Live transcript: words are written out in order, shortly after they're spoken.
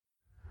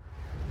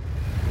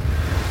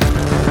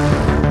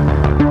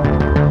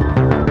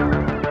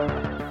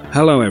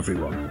Hello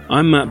everyone,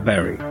 I'm Matt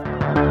Berry.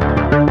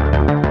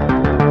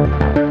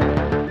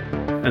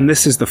 And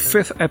this is the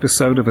 5th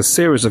episode of a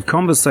series of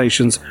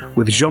conversations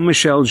with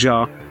Jean-Michel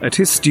Jarre at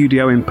his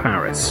studio in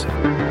Paris.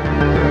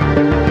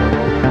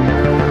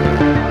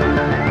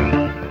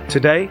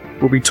 Today,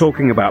 we'll be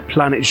talking about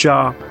Planet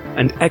Jarre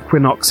and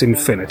Equinox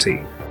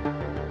Infinity.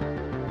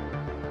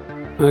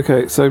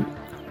 Okay, so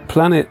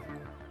Planet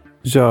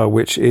Jarre,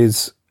 which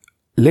is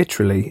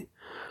literally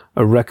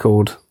a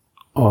record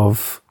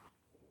of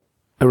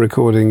a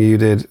recording you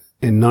did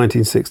in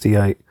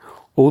 1968,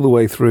 all the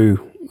way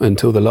through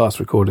until the last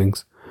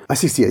recordings.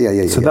 68,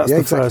 yeah. So that's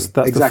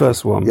the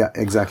first one. Yeah,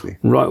 exactly.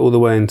 Right all the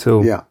way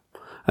until... Yeah.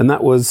 And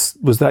that was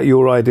that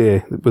your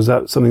idea? Was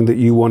that something that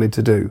you wanted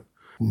to do?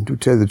 To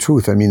tell the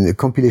truth, I mean, a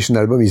compilation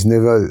album is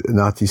never an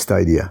artist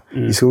idea.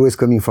 It's always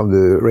coming from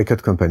the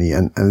record company.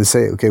 And they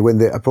say, okay, when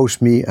they approached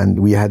me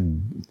and we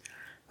had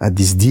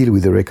this deal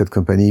with the record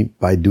company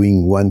by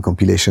doing one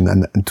compilation.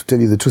 And to tell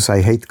you the truth, I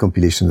hate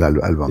compilation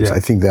albums. Yeah. I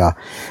think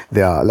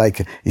they are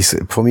like,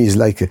 for me, it's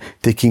like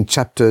taking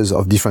chapters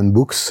of different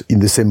books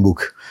in the same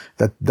book.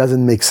 That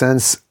doesn't make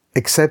sense,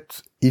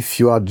 except if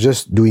you are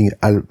just doing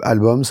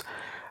albums.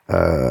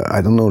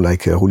 I don't know,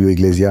 like Julio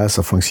Iglesias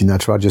or Frank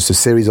Sinatra, just a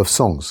series of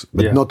songs,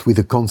 but not with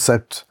a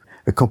concept.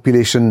 A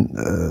compilation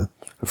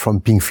from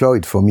Pink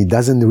Floyd for me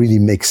doesn't really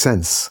make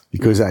sense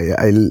because I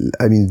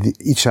mean,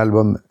 each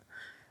album,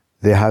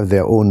 they have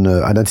their own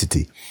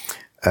identity.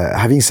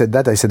 Having said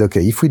that, I said,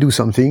 okay, if we do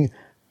something,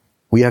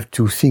 we have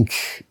to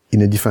think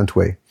in a different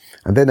way.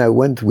 And then I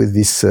went with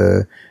this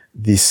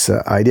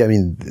idea. I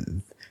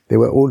mean, they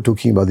were all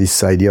talking about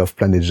this idea of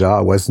Planet Jarre.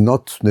 I was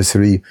not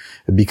necessarily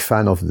a big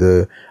fan of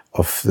the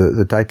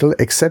title,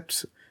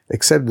 except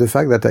the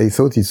fact that I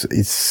thought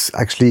it's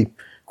actually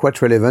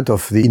quite relevant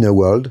of the inner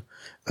world.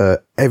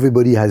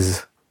 Everybody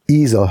has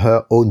his or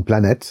her own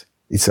planet.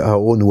 It's her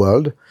own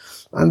world.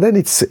 And then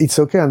it's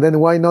okay. And then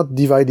why not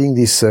dividing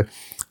this,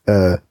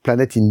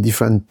 planet in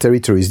different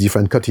territories,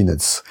 different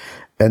continents?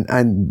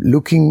 And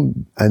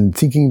looking and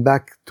thinking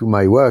back to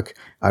my work,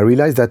 I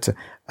realized that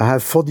I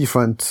have 4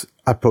 different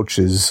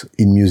approaches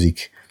in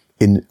music,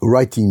 in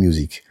writing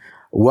music.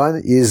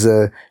 One is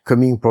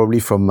coming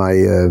probably from my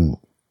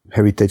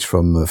heritage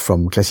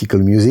from classical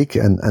music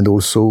and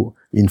also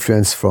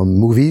influence from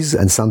movies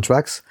and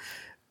soundtracks,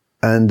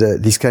 and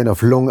this kind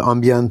of long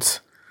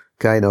ambient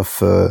kind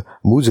of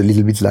moods, a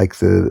little bit like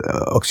the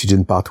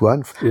Oxygen Part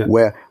 1,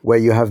 where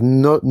you have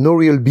no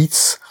real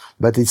beats,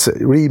 but it's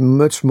really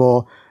much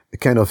more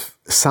kind of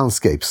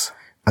soundscapes.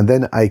 And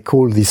then I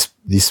call this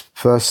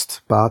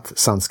first part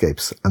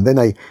soundscapes. And then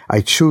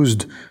I choose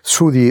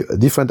through the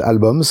different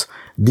albums,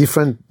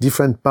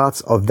 different parts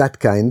of that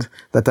kind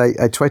that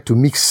I try to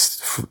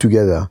mix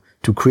together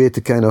to create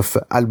a kind of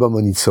album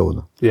on its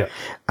own. Yeah.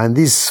 And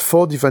these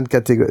 4 different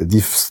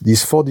categories,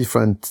 these 4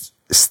 different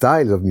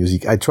styles of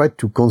music, I tried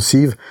to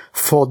conceive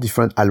 4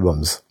 different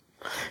albums,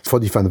 4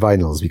 different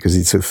vinyls, because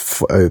it's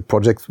a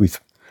project with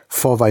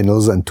 4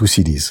 vinyls and 2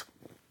 CDs.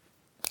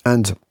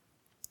 And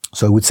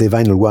so I would say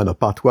vinyl 1 or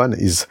part 1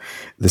 is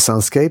the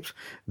soundscape.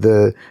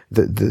 The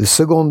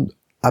second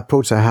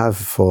approach I have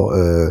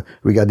for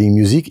regarding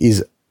music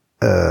is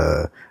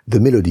the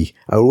melody.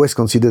 I always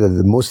consider that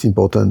the most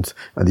important,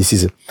 and this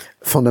is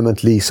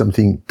fundamentally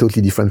something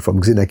totally different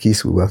from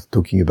Xenakis we were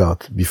talking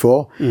about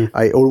before.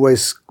 I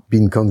always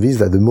been convinced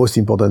that the most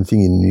important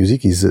thing in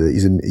music is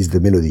the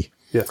melody.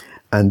 Yeah.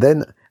 And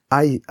then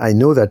I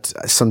know that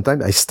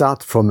sometimes I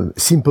start from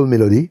simple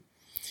melody,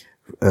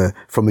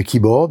 from a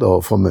keyboard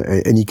or from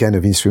any kind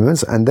of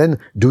instruments, and then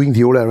doing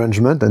the whole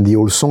arrangement and the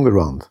whole song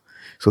around.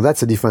 So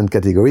that's a different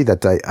category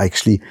that I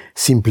actually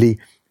simply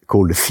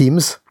call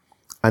themes.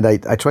 And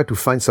I try to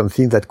find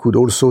something that could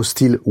also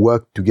still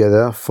work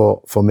together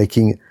for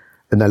making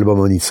an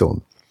album on its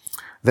own.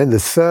 Then the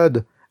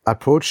third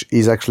approach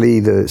is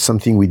actually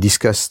something we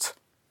discussed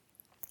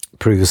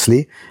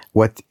previously,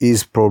 what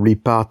is probably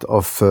part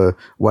of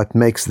what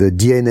makes the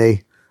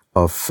DNA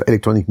of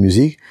electronic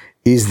music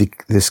is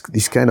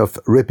this kind of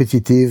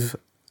repetitive,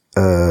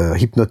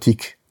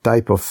 hypnotic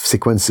type of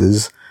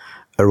sequences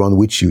around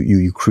which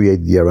you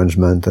create the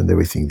arrangement and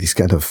everything. This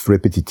kind of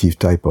repetitive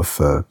type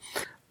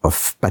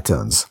of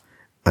patterns.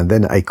 And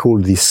then I call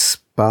this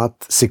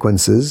part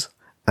sequences.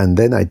 And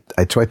then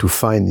I try to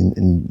find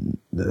in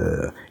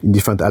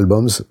different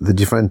albums the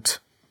different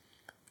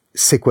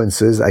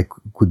sequences I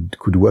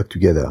could work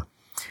together.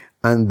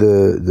 And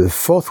the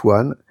fourth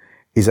one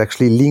is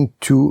actually linked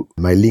to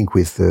my link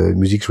with the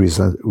Music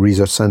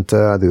Research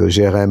Center, the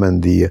GRM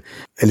and the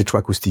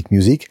electroacoustic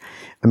music.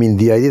 I mean,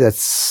 the idea that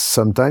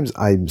sometimes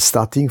I'm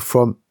starting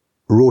from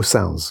raw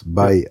sounds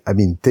by,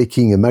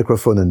 taking a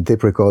microphone and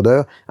tape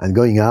recorder and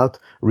going out,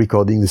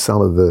 recording the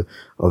sound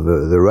of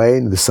the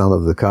rain, the sound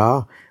of the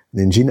car,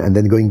 the engine, and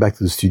then going back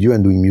to the studio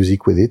and doing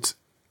music with it.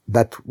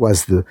 That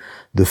was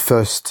the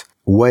first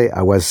way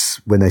I was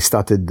when I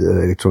started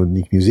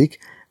electronic music.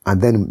 And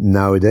then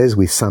nowadays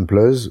with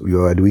samplers,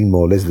 you are doing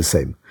more or less the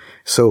same.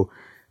 So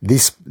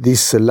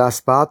this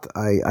last part,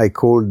 I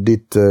called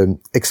it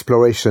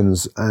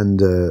explorations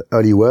and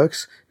early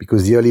works,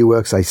 because the early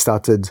works I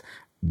started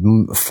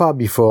far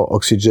before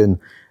Oxygen,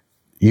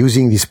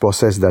 using this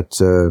process that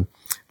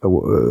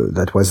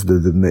was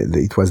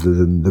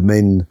the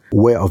main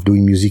way of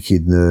doing music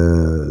in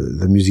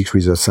the Music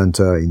Research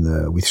Center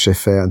with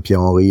Schaeffer and Pierre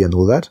Henry and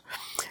all that,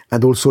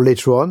 and also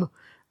later on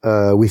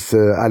with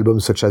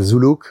albums such as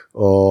Zuluk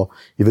or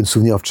even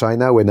Souvenir of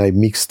China, when I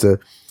mixed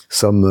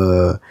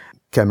some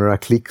camera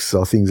clicks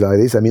or things like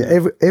this. I mean,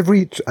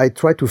 I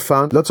try to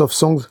find lots of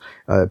songs,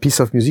 piece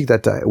of music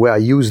where I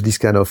use this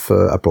kind of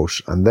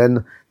approach, and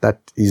then that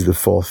is the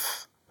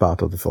fourth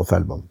part of the fourth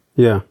album.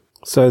 Yeah.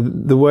 So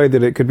the way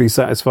that it could be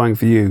satisfying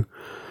for you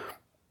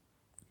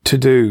to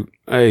do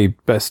a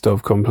best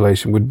of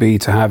compilation would be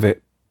to have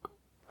it,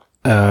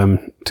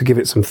 to give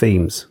it some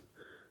themes.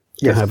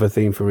 Yes. To have a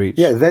theme for each.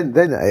 Yeah,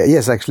 then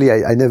yes, actually,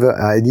 I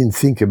didn't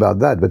think about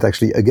that, but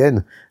actually,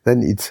 again,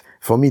 then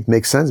for me, it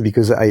makes sense,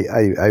 because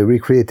I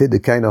recreated a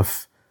kind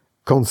of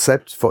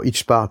concept for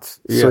each part.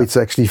 Yeah. So it's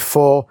actually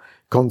 4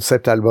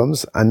 concept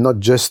albums and not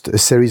just a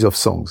series of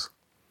songs.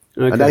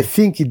 Okay. And I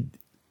think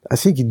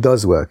it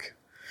does work.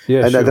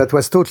 Yeah, and sure. that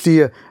was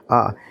totally,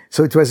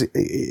 so it was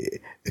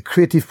a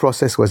creative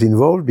process was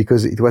involved,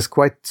 because it was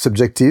quite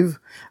subjective,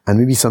 and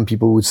maybe some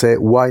people would say,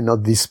 why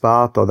not this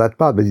part or that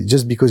part? But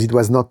just because it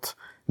was not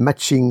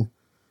matching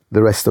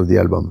the rest of the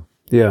album.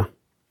 Yeah.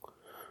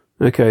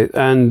 Okay.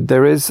 And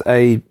there is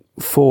a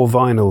 4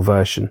 vinyl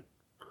version,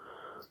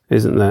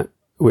 isn't there?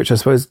 Which I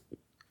suppose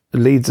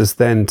leads us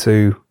then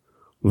to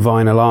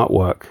vinyl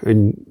artwork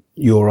and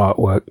your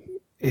artwork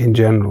in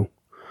general.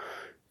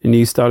 And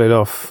you started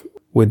off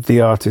with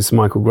the artist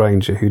Michael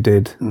Granger, who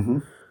did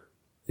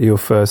your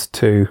first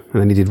 2,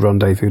 and then he did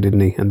Rendezvous,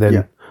 didn't he? And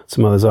then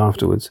some others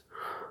afterwards.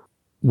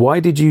 Why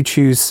did you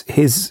choose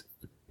his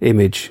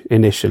image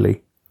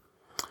initially?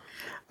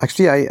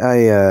 Actually,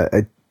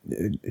 I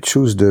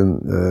chose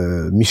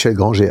the Michel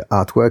Granger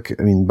artwork.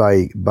 I mean,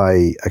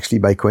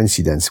 by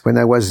coincidence. When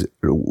I was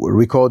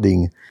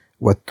recording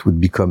what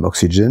would become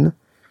Oxygen,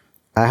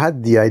 I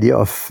had the idea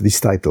of this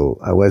title.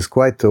 I was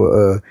quite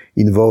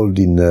involved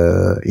in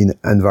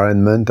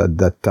environment at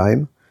that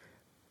time,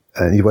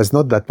 and it was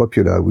not that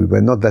popular. We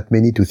were not that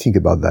many to think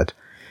about that.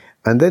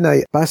 And then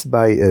I passed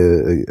by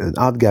an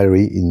art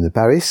gallery in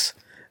Paris,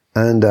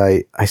 and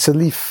I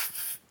suddenly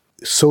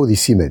saw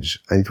this image,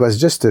 and it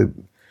was just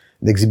an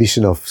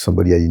exhibition of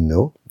somebody I didn't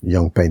know, a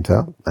young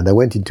painter, and I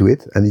went into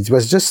it, and it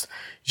was just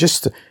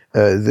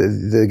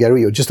the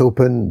gallery just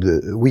opened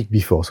the week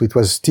before, so it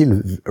was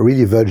still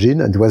really virgin,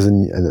 and it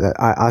wasn't. And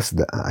I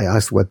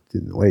asked what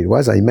it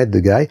was. I met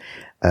the guy,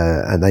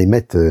 and I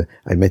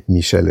met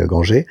Michel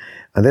Granger,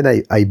 and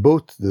then I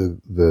bought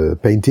the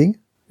painting.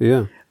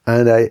 Yeah.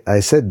 And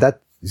I said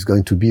that is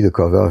going to be the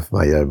cover of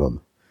my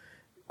album,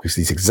 because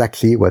it's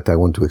exactly what I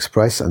want to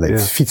express, and it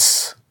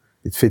fits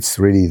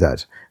really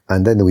that.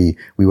 And then we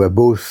were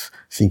both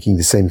thinking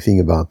the same thing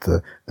about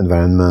the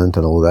environment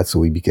and all that, so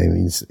we became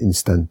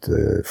instant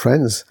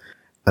friends.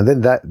 And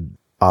then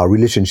our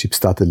relationship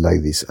started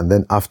like this. And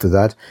then after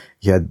that,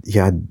 he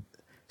had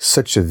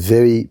such a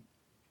very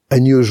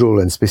unusual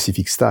and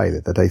specific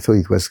style that I thought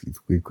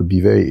it could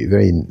be very,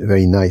 very,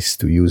 very nice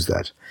to use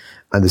that.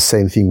 And the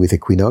same thing with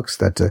Equinox.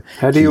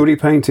 Had he already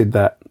painted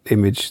that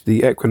image,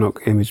 the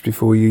Equinox image,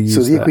 before you used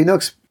that? So the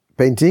Equinox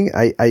painting,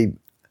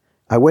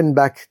 I went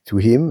back to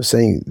him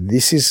saying,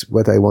 this is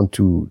what I want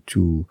to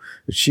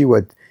achieve,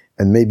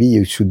 and maybe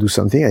you should do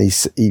something. And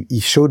he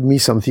showed me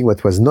something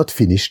that was not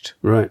finished.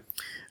 Right.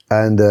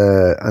 And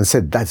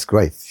said, that's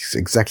great. It's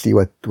exactly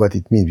what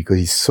it means, because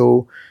it's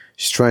so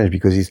strange,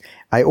 because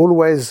I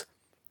always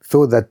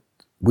thought that,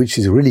 which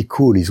is really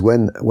cool, is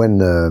when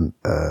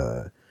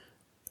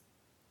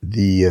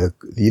the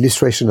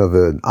illustration of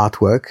an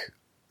artwork,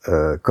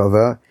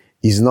 cover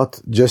is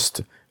not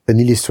just an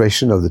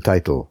illustration of the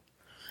title.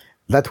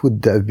 That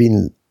would have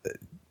been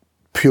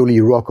purely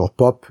rock or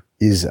pop.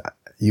 Is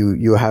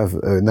you have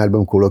an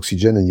album called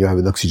Oxygen, and you have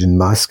an oxygen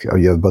mask, or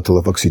you have a bottle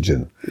of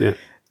oxygen. Yeah.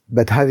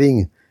 But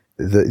having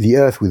the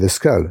earth with a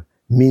skull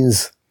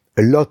means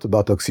a lot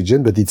about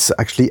oxygen, but it's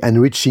actually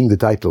enriching the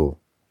title.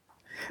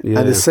 Yeah.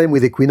 And the same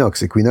with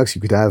Equinox. Equinox,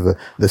 you could have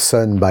the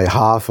sun by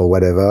half or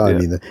whatever. Yeah. I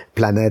mean,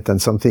 planet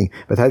and something.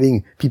 But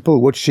having people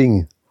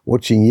watching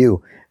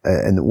you,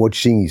 and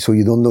watching, so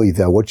you don't know if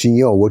they're watching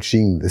you or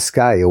watching the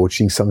sky or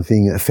watching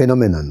something, a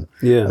phenomenon.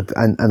 Yeah.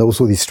 And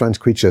also these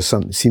strange creatures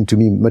seem to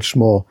me much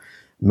more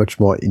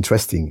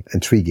interesting,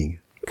 intriguing.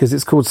 Because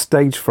it's called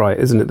Stage Fright,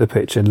 isn't it? The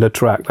picture, Le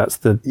Track. That's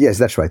the. Yes,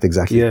 that's right,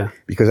 exactly. Yeah.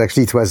 Because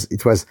actually it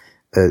was.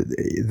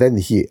 Then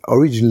he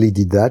originally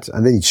did that,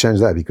 and then he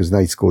changed that because now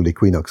it's called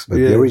Equinox. But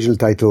the original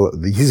title,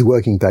 his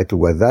working title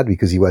was that,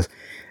 because he was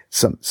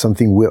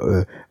something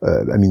where,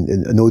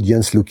 an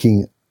audience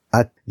looking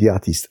at the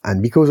artist.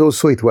 And because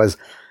also it was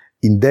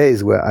in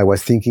days where I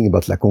was thinking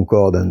about La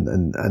Concorde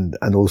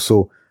and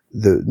also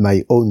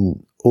my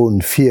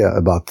own fear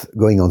about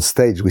going on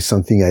stage with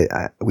something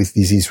with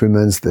these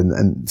instruments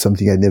and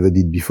something I never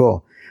did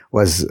before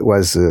was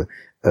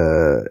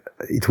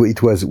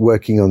it was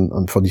working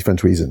on for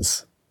different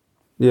reasons.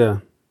 Yeah.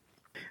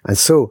 And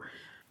so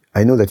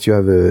I know that you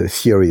have a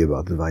theory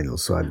about the vinyl,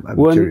 so I'm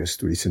curious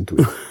to listen to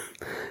it.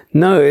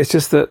 No, it's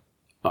just that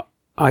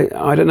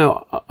I don't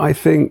know. I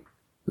think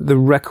the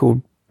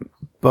record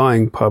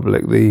buying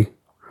public, the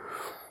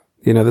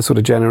sort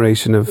of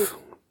generation of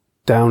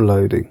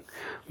downloading,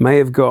 may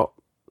have got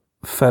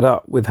fed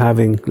up with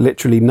having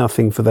literally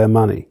nothing for their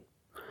money,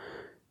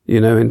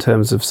 in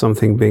terms of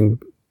something being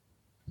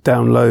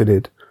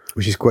downloaded.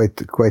 Which is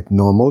quite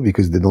normal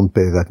because they don't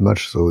pay that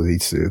much, so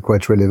it's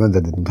quite relevant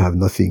that they don't have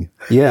nothing.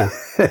 Yeah.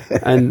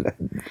 And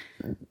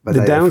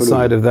the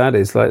downside of that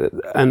is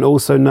and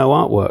also no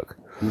artwork.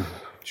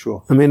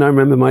 Sure. I mean, I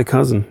remember my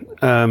cousin,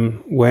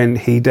 when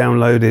he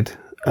downloaded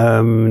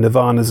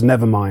Nirvana's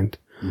Nevermind,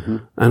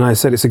 and I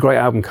said, it's a great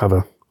album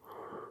cover.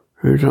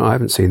 I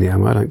haven't seen the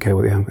album. I don't care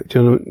what the album. Do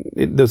you know,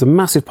 there's a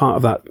massive part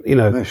of that,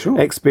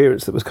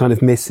 experience that was kind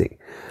of missing.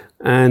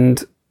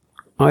 And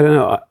I don't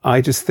know. I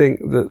just think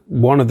that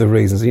one of the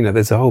reasons,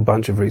 there's a whole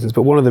bunch of reasons,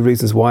 but one of the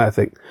reasons why I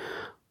think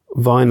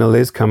vinyl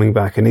is coming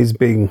back and is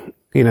being,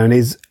 and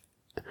is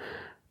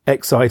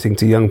exciting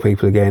to young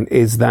people again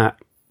is that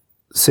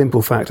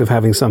simple fact of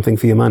having something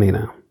for your money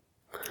now.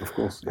 Of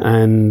course. Yeah.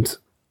 And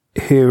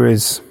here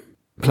is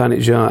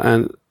Planet Jar,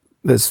 and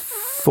there's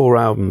 4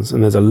 albums,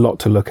 and there's a lot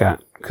to look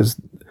at. Because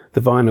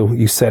the vinyl,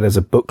 you said, has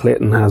a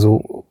booklet and has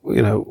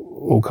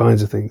all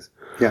kinds of things.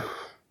 Yeah.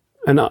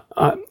 And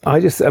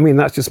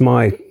that's just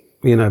my,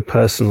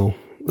 personal.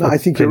 No, I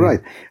think you're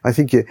right. I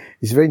think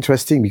it's very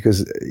interesting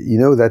because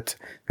that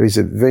there is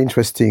a very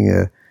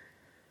interesting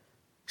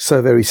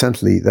survey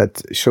recently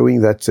that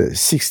showing that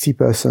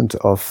 60%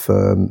 of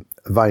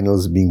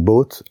vinyls being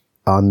bought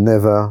are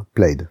never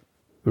played.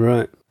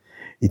 Right.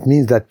 It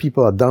means that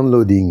people are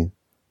downloading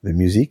the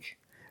music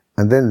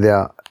and then they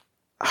are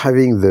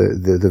having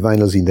the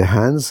vinyls in their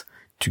hands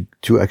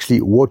to actually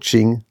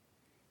watching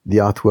the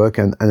artwork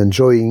and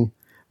enjoying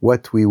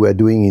what we were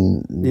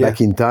doing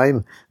back in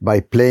time by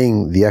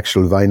playing the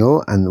actual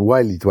vinyl. And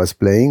while it was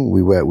playing,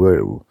 we were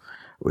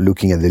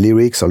looking at the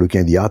lyrics or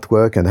looking at the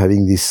artwork and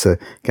having this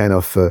kind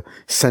of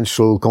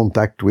sensual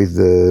contact with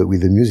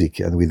the music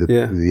and with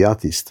the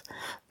artist.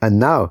 And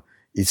now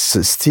it's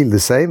still the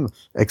same,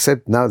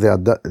 except now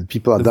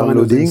people are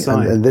downloading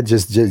and they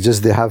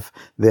just they have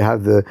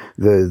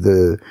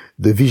the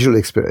visual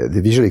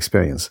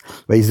experience.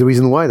 But it's the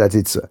reason why that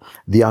it's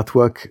the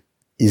artwork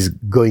is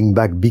going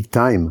back big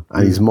time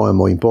and is more and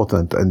more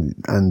important.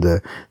 And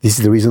this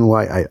is the reason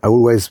why I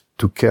always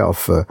took care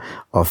of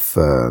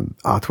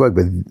artwork.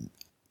 But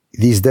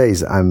these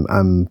days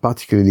I'm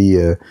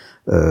particularly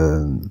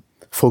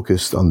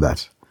focused on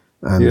that.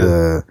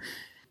 And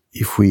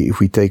if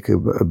we take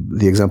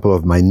the example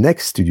of my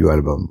next studio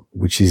album,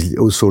 which is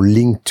also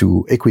linked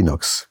to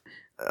Equinox,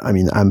 I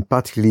mean, I'm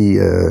particularly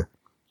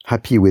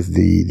happy with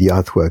the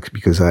artwork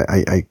because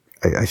I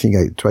think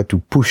I tried to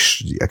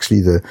push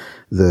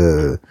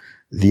the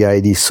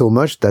idea so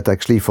much that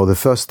actually for the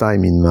first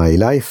time in my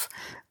life,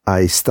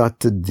 I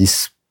started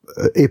this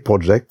a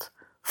project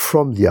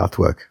from the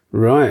artwork.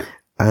 Right.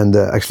 And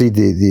actually,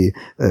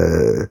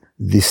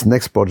 this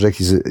next project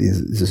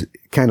is a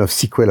kind of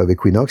sequel of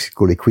Equinox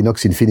called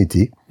Equinox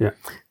Infinity. Yeah.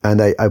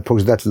 And I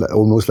approached that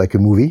almost like a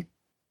movie.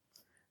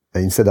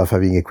 Instead of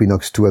having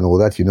Equinox 2 and all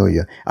that,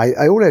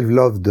 I always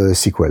loved the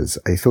sequels.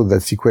 I thought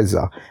that sequels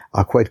are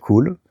quite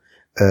cool,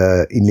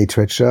 in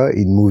literature,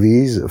 in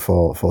movies,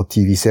 for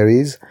TV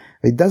series.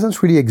 It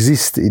doesn't really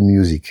exist in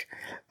music.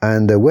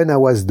 And when I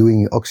was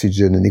doing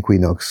Oxygen and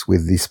Equinox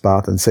with this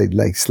part and said,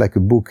 it's like a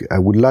book, I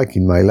would like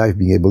in my life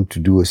being able to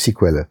do a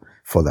sequel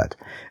for that.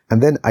 And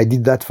then I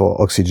did that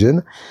for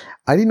Oxygen.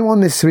 I didn't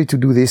want necessarily to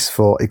do this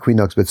for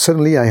Equinox, but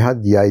suddenly I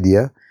had the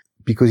idea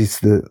because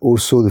it's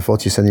also the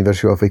 40th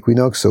anniversary of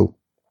Equinox. So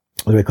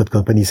the record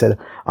company said,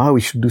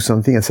 we should do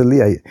something. And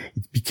suddenly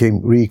it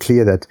became really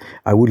clear that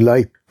I would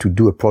like to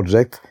do a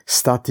project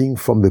starting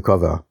from the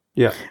cover.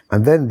 Yeah.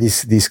 And then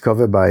this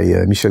cover by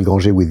Michel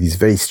Granger with these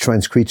very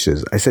strange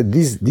creatures. I said,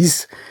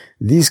 these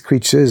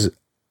creatures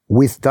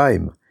with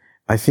time,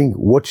 I think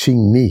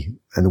watching me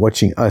and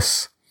watching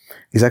us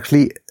is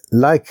actually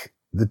like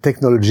the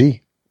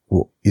technology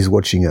is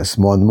watching us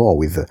more and more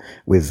with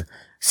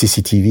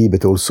CCTV,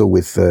 but also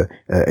with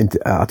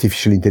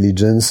artificial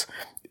intelligence.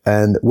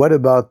 And what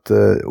about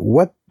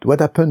what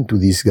happened to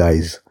these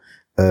guys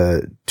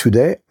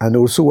today, and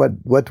also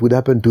what would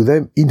happen to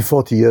them in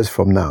 40 years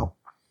from now?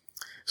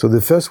 So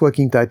the first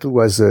working title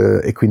was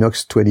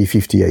Equinox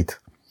 2058,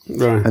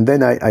 right. And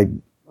then I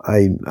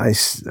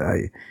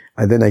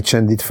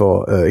changed it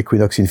for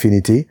Equinox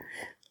Infinity,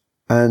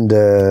 and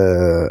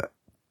then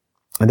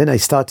I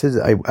started.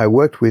 I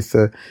worked with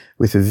a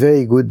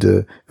very good,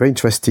 very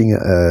interesting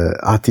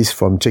artist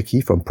from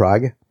Czechia, from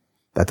Prague,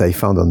 that I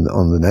found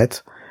on the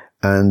net,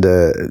 and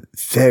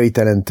very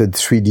talented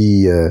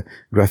 3D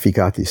graphic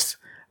artist.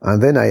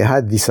 And then I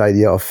had this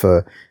idea of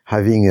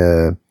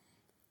having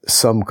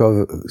some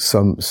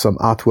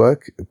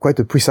artwork, quite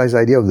a precise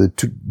idea of the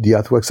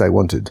artworks I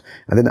wanted.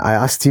 And then I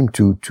asked him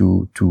to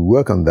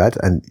work on that,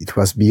 and it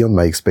was beyond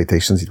my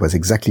expectations. It was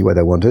exactly what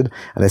I wanted.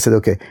 And I said,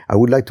 okay, I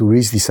would like to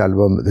release this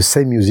album, the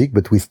same music,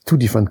 but with 2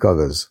 different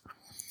covers.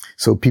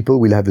 So people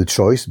will have the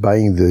choice,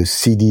 buying the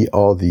CD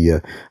or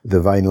the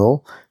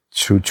vinyl,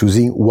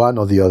 choosing one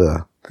or the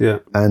other. Yeah.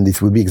 And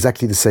it will be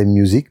exactly the same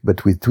music,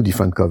 but with 2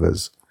 different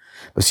covers.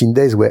 But in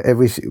days where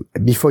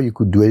before you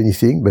could do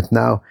anything, but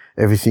now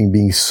everything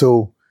being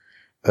so,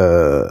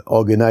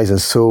 organized and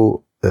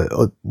so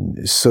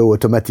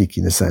automatic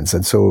in a sense.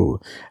 And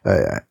so,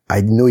 I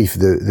didn't know if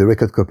the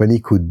record company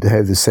could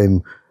have the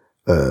same,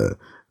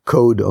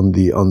 code on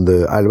the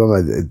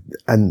album.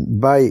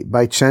 And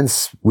by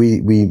chance,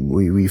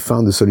 we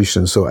found a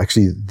solution. So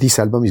actually this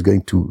album is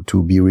going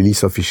to be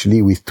released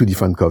officially with 2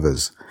 different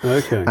covers.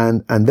 Okay.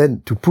 And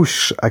then to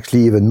push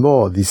actually even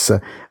more this,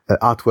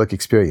 artwork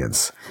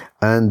experience.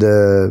 And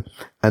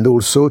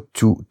also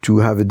to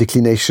have a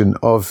declination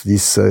of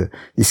this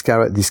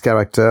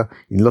character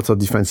in lots of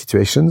different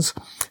situations.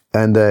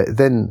 And,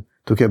 then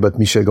talking about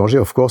Michel Granger,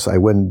 of course, I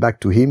went back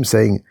to him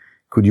saying,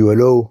 would you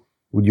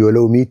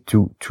allow me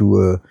to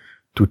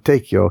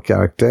take your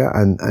character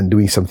and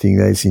doing something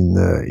else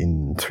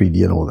in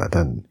 3D and all that?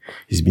 And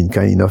he's been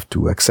kind enough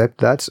to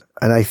accept that.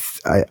 And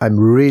I'm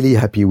really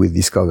happy with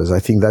these covers. I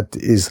think that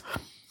is,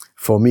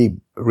 for me,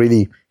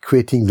 really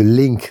creating the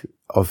link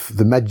of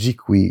the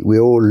magic we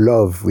all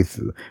love with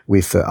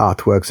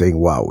artwork, saying,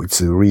 wow, it's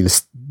a real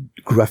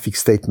graphic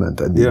statement,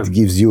 and it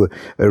gives you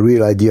a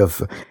real idea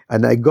of,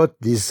 and I got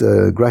this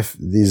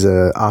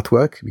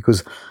artwork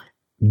because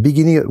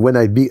beginning when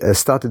I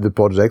started the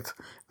project,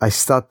 I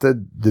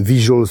started the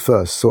visuals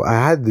first. So I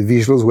had the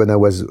visuals when I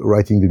was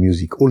writing the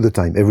music all the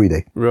time, every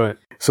day. Right.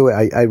 So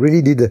I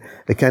really did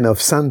a kind of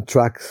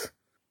soundtrack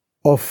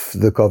of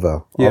the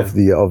cover of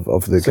the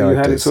characters. So you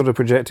had it sort of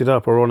projected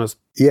up or on a on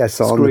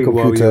the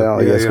computer,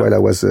 while I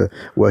was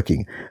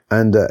working.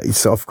 And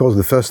it's of course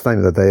the first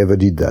time that I ever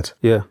did that.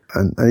 Yeah.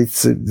 And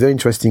it's a very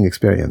interesting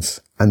experience.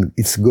 And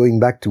it's going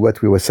back to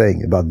what we were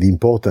saying about the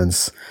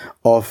importance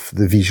of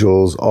the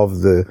visuals,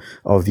 of the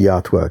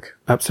artwork.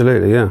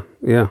 Absolutely, yeah.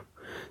 Yeah.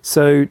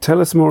 So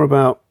tell us more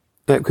about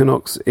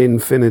Equinox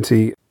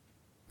Infinity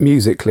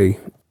musically.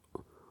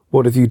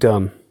 What have you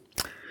done?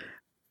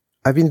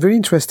 I've been very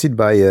interested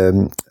by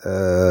the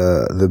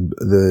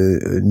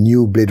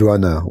new Blade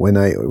Runner. When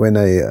I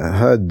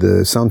heard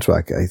the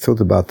soundtrack, I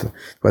thought about it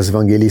was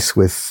Vangelis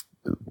with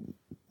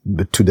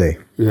Today.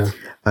 Yeah.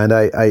 And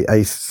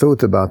I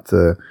thought about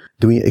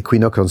doing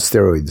Equinox on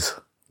steroids,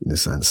 in a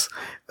sense,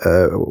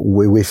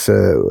 with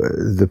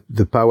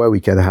the power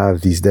we can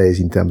have these days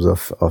in terms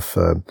of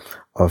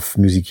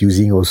music,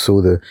 using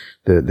also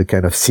the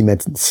kind of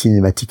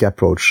cinematic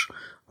approach.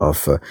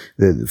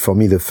 For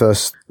me, the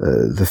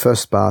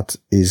first part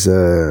is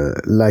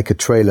like a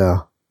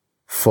trailer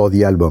for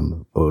the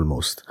album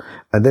almost,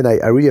 and then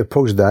I really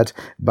approached that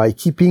by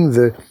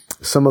keeping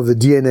some of the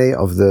DNA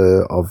of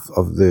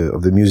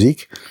the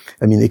music.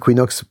 I mean,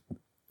 Equinox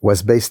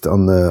was based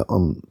on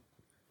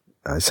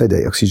I said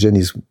that Oxygen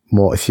is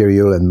more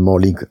ethereal and more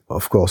linked,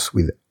 of course,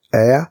 with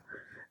air,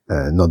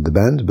 not the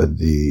band but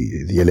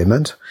the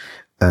element.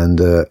 And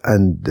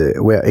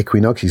where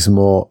Equinox is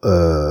more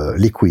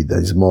liquid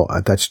and is more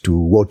attached to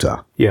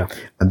water. Yeah.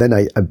 And then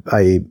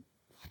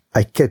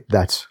I kept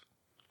that.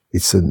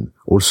 It's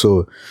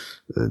also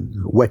a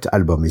wet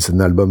album. It's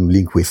an album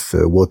linked with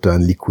water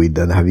and liquid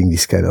and having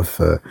this kind of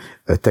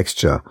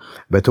texture.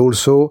 But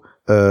also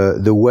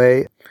the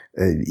way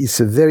it's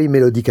a very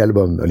melodic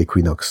album,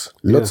 Equinox.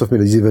 Lots of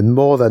melodies, even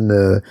more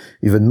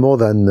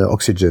than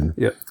Oxygen.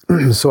 Yeah.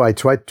 So I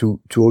tried to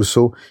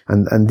also,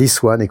 and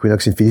this one,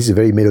 Equinox Infinity, is a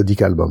very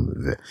melodic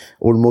album.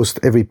 Almost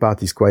every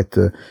part is quite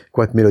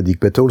melodic,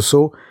 but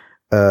also,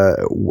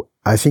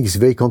 I think it's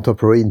very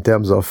contemporary in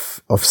terms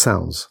of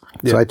sounds.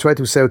 Yeah. So I try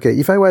to say, okay,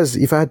 if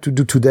I had to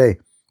do today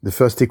the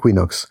first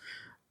Equinox,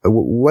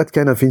 what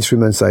kind of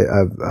instruments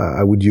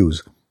I would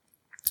use?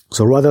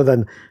 So rather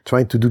than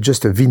trying to do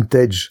just a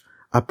vintage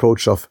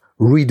approach of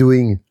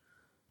redoing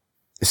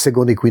a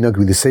second Equinox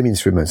with the same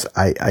instruments,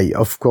 I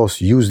of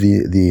course use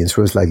the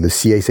instruments like the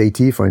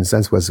CS80, for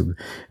instance, was a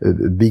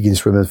big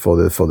instrument for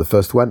the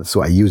first one.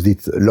 So I used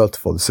it a lot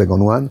for the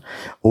second one.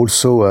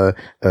 Also,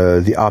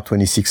 the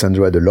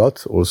R2600 a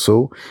lot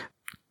also.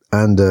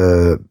 And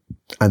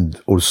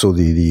also all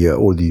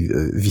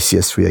the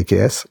VCS3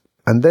 AKS.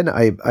 And then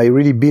I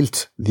really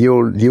built the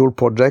whole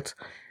project,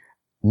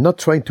 not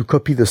trying to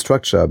copy the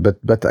structure,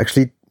 but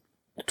actually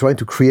trying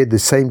to create the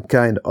same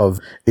kind of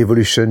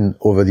evolution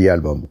over the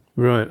album.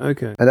 Right,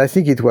 okay. And I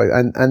think it worked.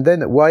 And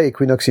then why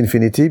Equinox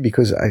Infinity?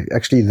 Because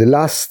actually the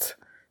last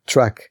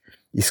track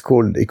is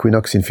called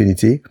Equinox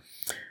Infinity,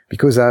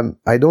 because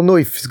I don't know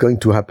if it's going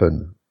to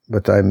happen,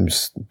 but I'm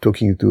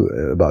talking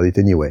about it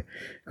anyway.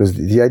 Because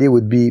the idea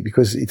would be,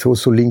 because it's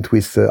also linked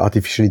with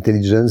artificial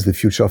intelligence, the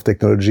future of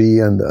technology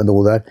and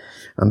all that.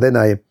 And then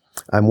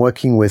I'm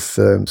working with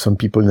some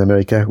people in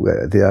America who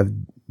they have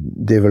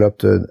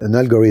developed an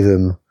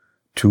algorithm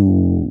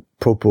to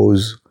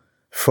propose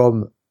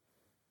from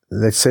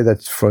let's say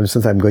that, for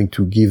instance, I'm going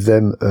to give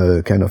them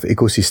a kind of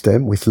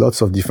ecosystem with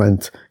lots of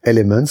different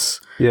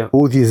elements. Yeah.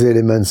 All these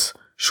elements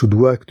should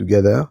work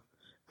together,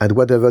 and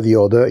whatever the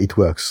order, it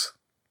works.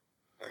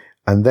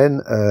 And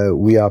then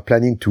we are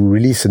planning to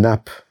release an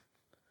app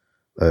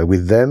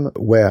with them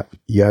where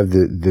you have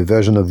the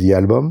version of the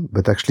album,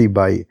 but actually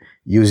by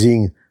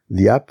using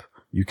the app,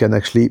 you can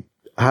actually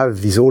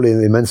have these all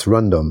elements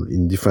random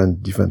in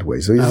different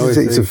ways. So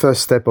it's a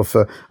first step of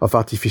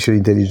artificial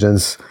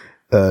intelligence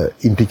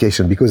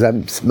implication, because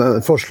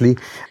unfortunately,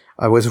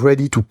 I was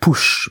ready to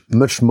push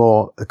much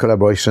more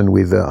collaboration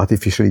with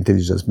artificial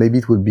intelligence. Maybe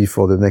it would be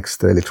for the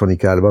next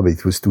electronic album, but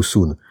it was too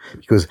soon,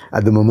 because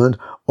at the moment,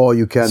 or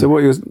you can.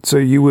 So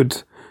you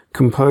would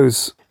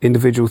compose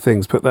individual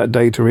things, put that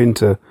data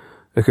into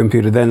a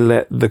computer, then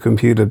let the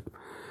computer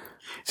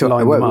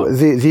line them up.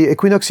 The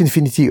Equinox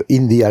Infinity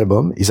in the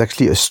album is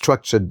actually a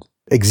structured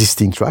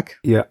existing track.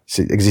 Yeah. It's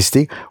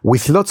existing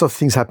with lots of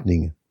things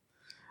happening.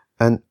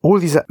 And all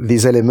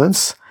these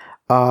elements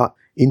are,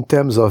 in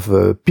terms of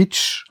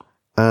pitch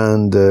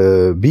and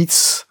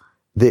beats,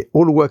 they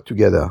all work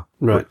together.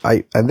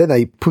 Right. And then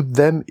I put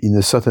them in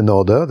a certain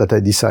order that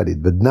I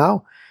decided. But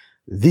now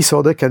this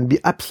order can be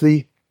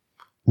absolutely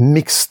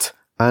mixed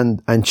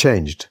and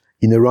changed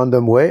in a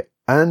random way,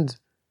 and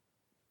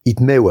it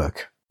may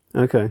work.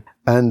 Okay.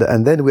 And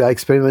then we are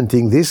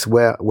experimenting this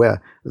where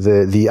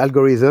the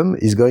algorithm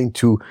is going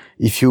to,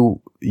 if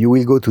you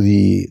will go to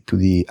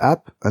the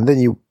app and then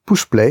you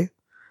push play,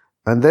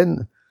 and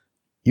then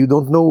you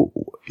don't know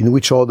in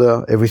which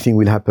order everything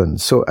will happen.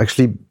 So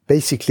actually,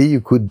 basically,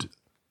 you could,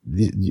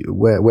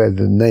 where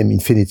the name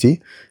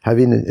Infinity,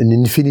 having an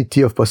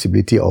infinity of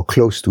possibility or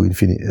close to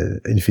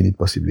infinite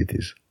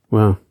possibilities.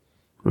 Wow.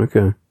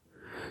 Okay.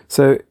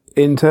 So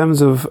in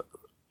terms of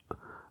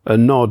a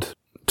nod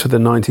to the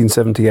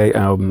 1978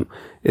 album,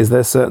 is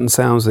there certain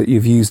sounds that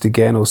you've used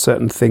again, or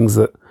certain things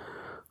that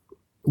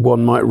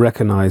one might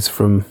recognize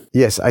from?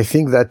 Yes, I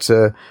think that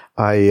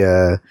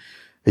I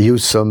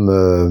use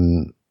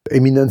some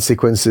eminent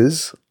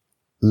sequences,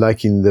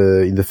 like in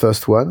the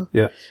first one.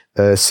 Yeah.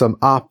 Some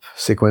ARP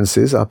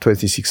sequences, ARP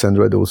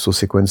 2600 also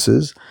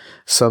sequences.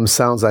 Some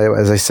sounds,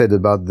 as I said,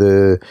 from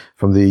the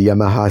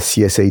Yamaha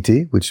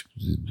CS80, which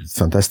is a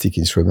fantastic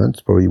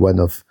instrument, probably one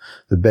of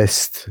the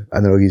best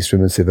analog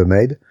instruments ever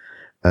made,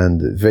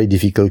 and very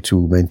difficult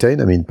to maintain.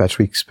 I mean,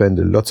 Patrick spent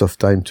lots of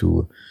time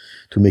to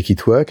make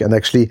it work, and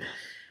actually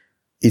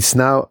it's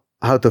now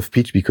out of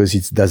pitch because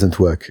it doesn't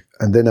work.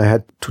 And then I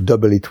had to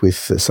double it with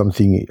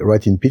something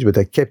right in pitch, but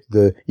I kept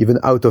even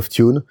out of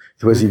tune.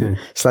 It was even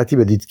slightly,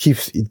 but it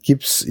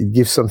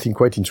gives something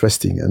quite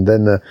interesting. And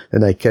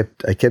then I kept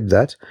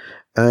that.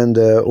 And,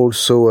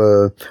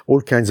 also,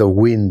 all kinds of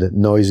wind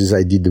noises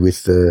I did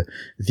with,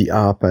 the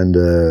ARP and,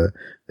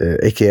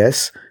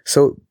 AKS.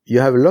 So you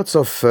have lots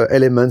of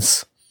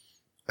elements,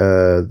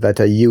 that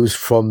I use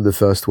from the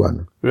first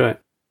one. Right.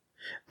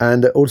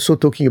 And also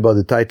talking about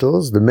the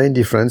titles, the main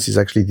difference is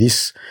actually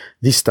this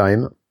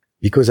time,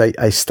 because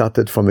I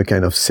started from a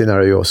kind of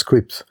scenario or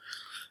script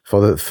for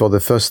the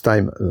first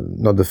time,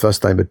 not the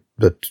first time,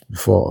 but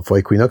for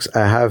Equinox,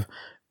 I have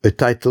a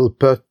title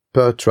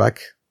per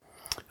track.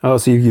 Oh,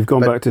 so you've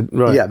gone back to,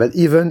 right. Yeah, but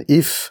even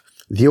if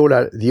the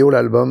whole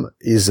album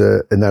is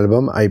an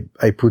album,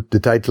 I put the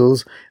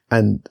titles,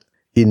 and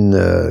in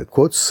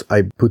quotes,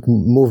 I put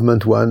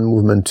movement 1,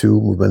 movement 2,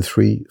 movement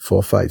 3,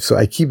 4, 5. So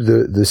I keep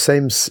the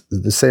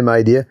same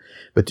idea,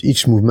 but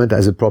each movement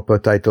has a proper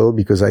title,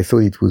 because I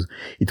thought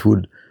it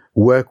would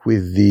work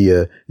with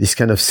this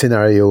kind of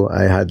scenario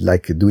I had,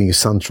 like doing a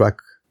soundtrack,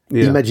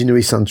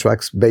 imaginary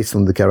soundtracks based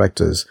on the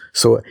characters.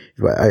 So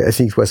I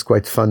think it was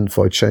quite fun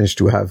for a change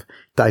to have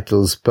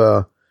titles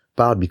per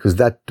part, because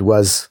that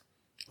was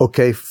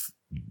okay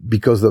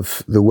because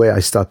of the way I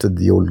started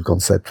the whole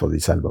concept for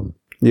this album.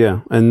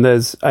 Yeah, and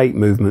there's 8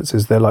 movements.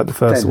 Is there, like the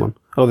first 10. one?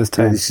 Oh, there's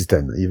 10. Yeah, this is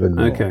 10, even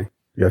more. Okay.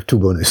 You have 2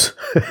 bonus.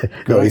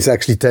 No, it's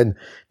actually 10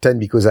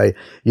 because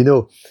you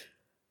know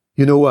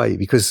why?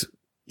 Because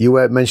you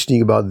were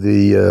mentioning about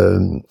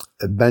the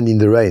Band in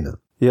the Rain.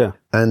 Yeah.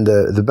 And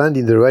the Band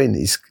in the Rain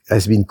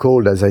has been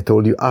called, as I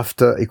told you,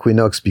 after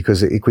Equinox,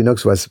 because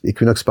Equinox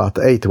Part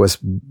 8 was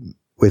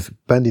with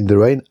Band in the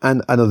Rain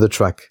and another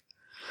track.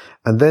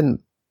 And then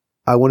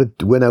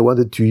when I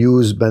wanted to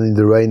use Band in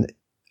the Rain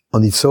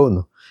on its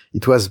own,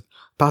 it was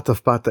part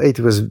of Part 8.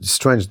 It was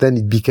strange. Then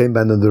it became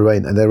Band in the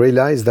Rain. And I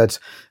realized that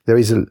there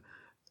is a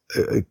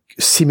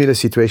similar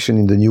situation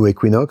in the new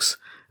Equinox.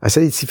 I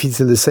said, if it's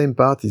in the same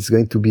part, it's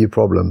going to be a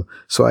problem.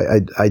 So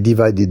I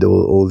divided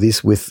all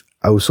this with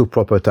also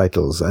proper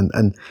titles.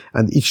 And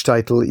each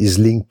title is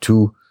linked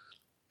to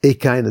the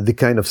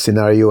kind of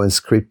scenario and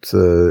script,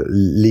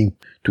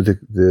 linked to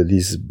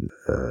these,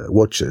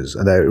 watches.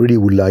 And I really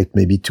would like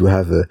maybe to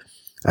have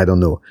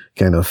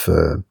kind of,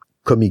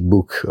 comic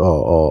book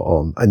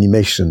or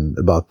animation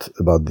about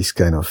this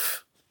kind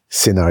of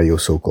scenario,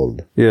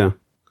 so-called. Yeah.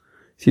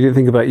 So you didn't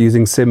think about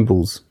using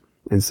symbols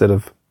instead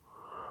of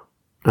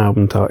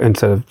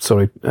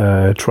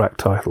track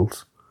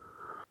titles?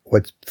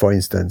 What, for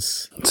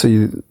instance?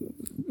 So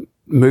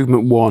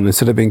movement 1,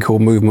 instead of being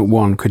called movement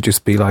 1, could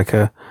just be like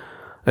a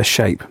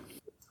shape.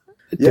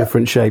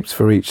 Different shapes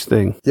for each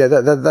thing. Yeah,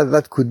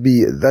 that could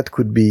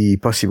be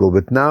possible.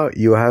 But now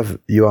you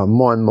are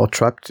more and more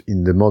trapped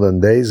in the modern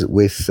days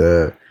with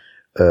the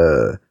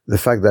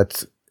fact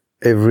that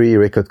every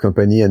record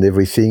company and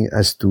everything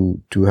has to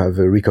have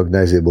a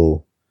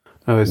recognizable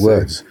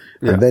words.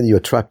 Yeah. And then you're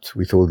trapped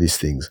with all these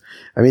things.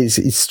 I mean,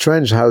 it's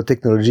strange how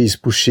technology is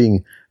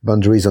pushing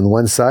boundaries on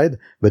one side,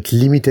 but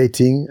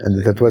limiting,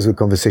 and that was the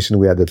conversation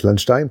we had at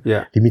lunchtime,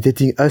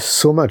 limiting us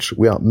so much.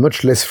 We are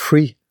much less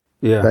free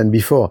than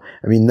before.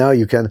 I mean, now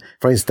you can,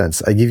 for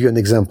instance, I give you an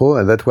example,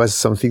 and that was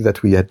something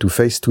that we had to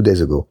face 2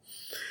 days ago.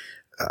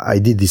 I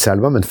did this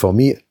album, and for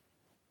me,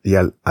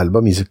 the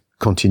album is a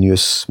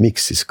continuous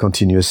mix, it's a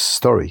continuous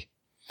story.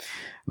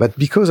 But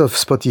because of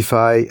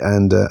Spotify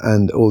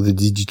and all the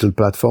digital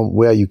platform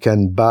where you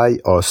can buy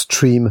or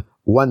stream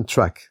one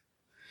track,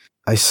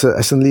 I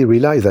suddenly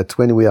realized that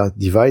when we are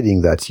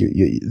dividing that,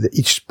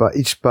 each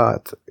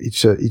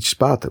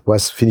part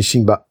was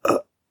finishing by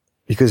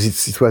because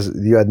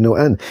you had no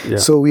end. Yeah.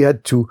 So we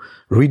had to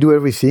redo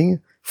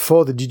everything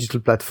for the digital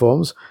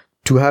platforms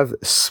to have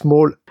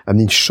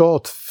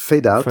short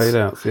fade outs.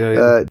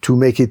 To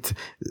make it.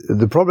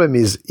 The problem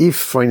is if,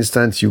 for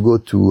instance, you go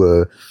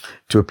to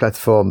a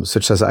platform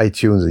such as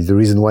iTunes, the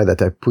reason why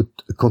that I put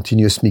a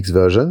continuous mix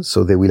version,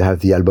 so they will have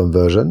the album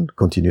version,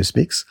 continuous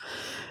mix.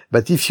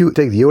 But if you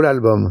take the whole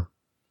album,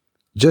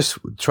 just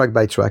track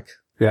by track,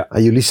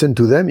 and you listen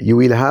to them, you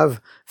will have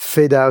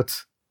fade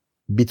out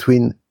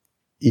between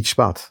each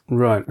part,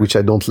 right? Which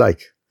I don't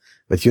like.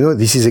 But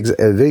this is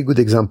a very good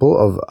example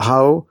of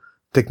how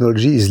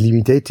technology is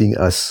limiting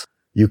us.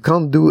 You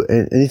can't do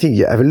anything.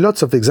 You have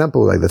lots of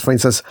examples like that. For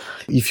instance,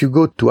 if you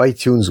go to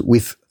iTunes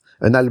with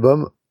an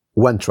album,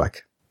 one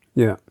track.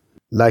 Yeah.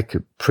 Like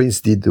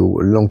Prince did a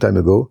long time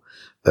ago,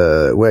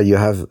 where you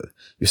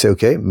say,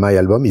 okay, my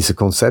album is a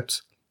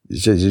concept.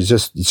 It's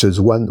just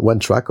one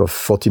track of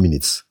 40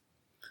 minutes.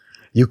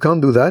 You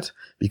can't do that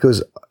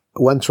because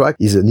one track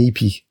is an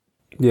EP.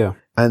 Yeah.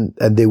 And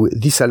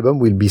this album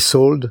will be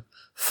sold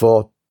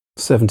for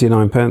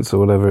 79 pence or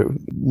whatever.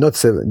 Not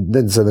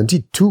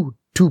 72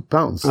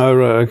 £2. Oh,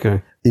 right.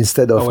 Okay.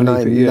 Instead of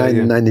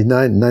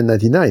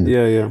 $9.99.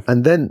 Yeah.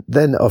 And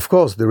then of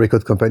course the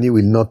record company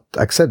will not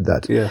accept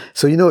that. Yeah.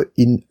 So,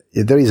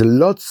 there is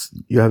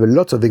you have a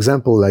lot of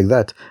examples like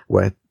that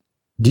where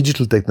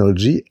digital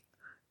technology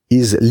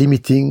is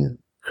limiting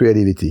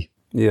creativity.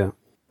 Yeah.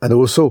 And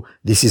also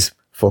this is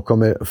for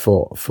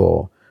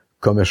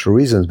commercial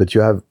reasons, but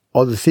you have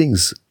other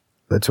things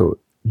that are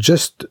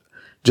just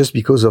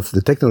because of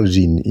the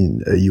technology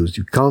in use,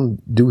 you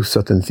can't do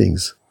certain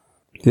things.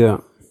 Yeah.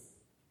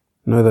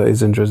 No, that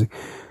is interesting.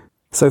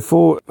 So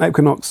for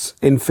Equinox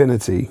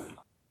Infinity,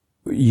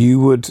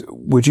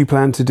 would you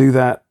plan to do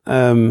that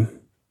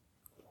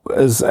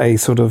as a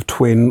sort of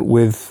twin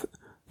with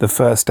the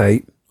first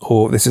 8,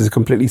 or this is a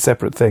completely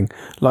separate thing,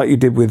 like you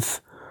did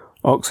with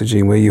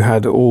Oxygen, where you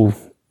had all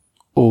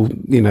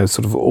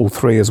sort of all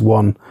 3 as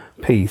one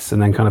piece,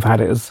 and then kind of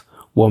had it as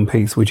one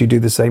piece? Would you do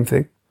the same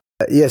thing?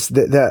 Yes, we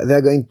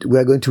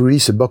are going to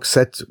release a box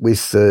set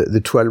with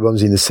the 2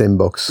 albums in the same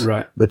box.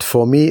 Right. But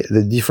for me,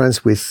 the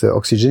difference with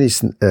Oxygen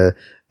is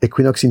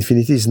Equinox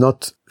Infinity is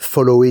not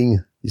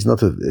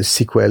a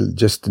sequel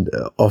just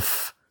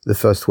of the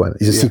first one.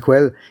 It's a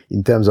sequel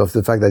in terms of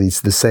the fact that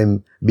it's the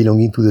same,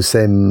 belonging to the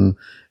same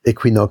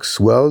Equinox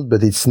world,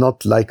 but it's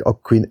not like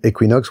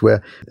Equinox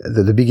where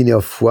the beginning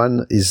of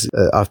one is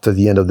after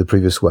the end of the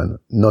previous one.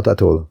 Not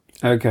at all.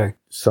 Okay.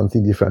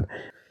 Something different.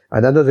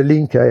 And another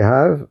link I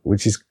have,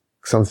 which is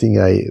something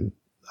I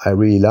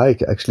really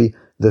like, actually,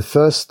 the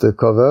first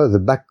cover, the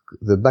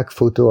back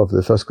photo of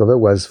the first cover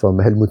was from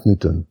Helmut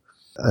Newton.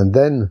 And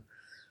then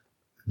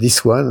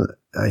this one,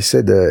 I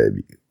said,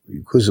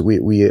 because we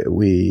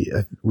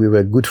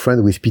were good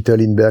friends with Peter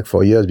Lindbergh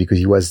for years because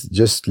he was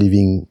just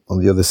living on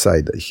the other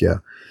side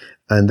here.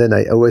 And then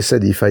I always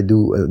said, if I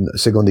do a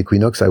second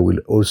Equinox, I will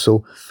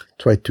also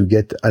try to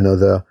get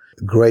another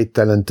great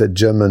talented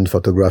German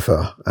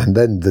photographer. And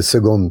then the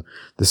second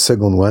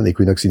one,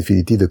 Equinox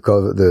Infinity,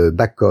 the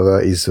back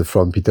cover is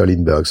from Peter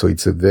Lindbergh. So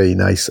it's a very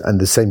nice and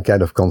the same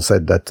kind of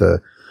concept that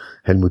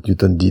Helmut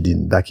Newton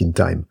did back in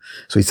time.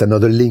 So it's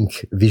another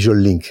link, visual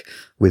link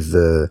with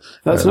the.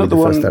 That's not the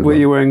one where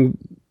you're wearing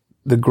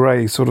the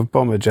grey sort of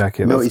bomber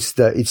jacket. No, it's just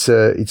the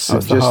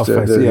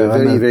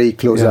very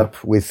close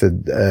up with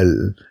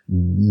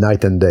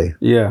night and day.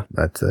 Yeah,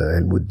 that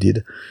Helmut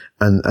did,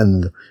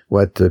 and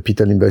what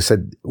Peter Lindbergh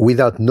said,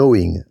 without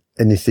knowing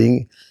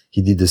anything,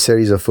 he did a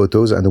series of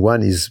photos, and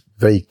one is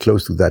very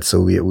close to that.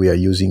 So we are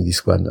using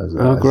this one as.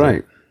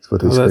 Great!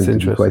 That's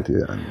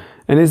interesting.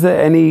 And is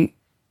there any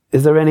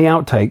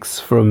outtakes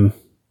from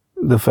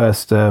the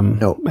first?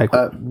 No.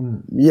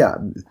 Yeah.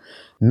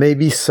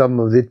 Maybe some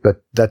of it,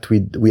 but that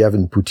we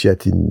haven't put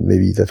yet in.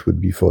 Maybe that would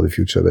be for the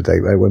future, but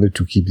I wanted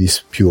to keep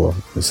this pure,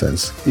 in a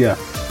sense. Yeah.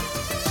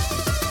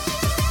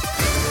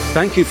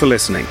 Thank you for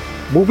listening.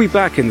 We'll be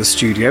back in the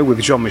studio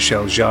with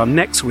Jean-Michel Jarre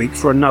next week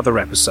for another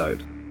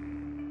episode.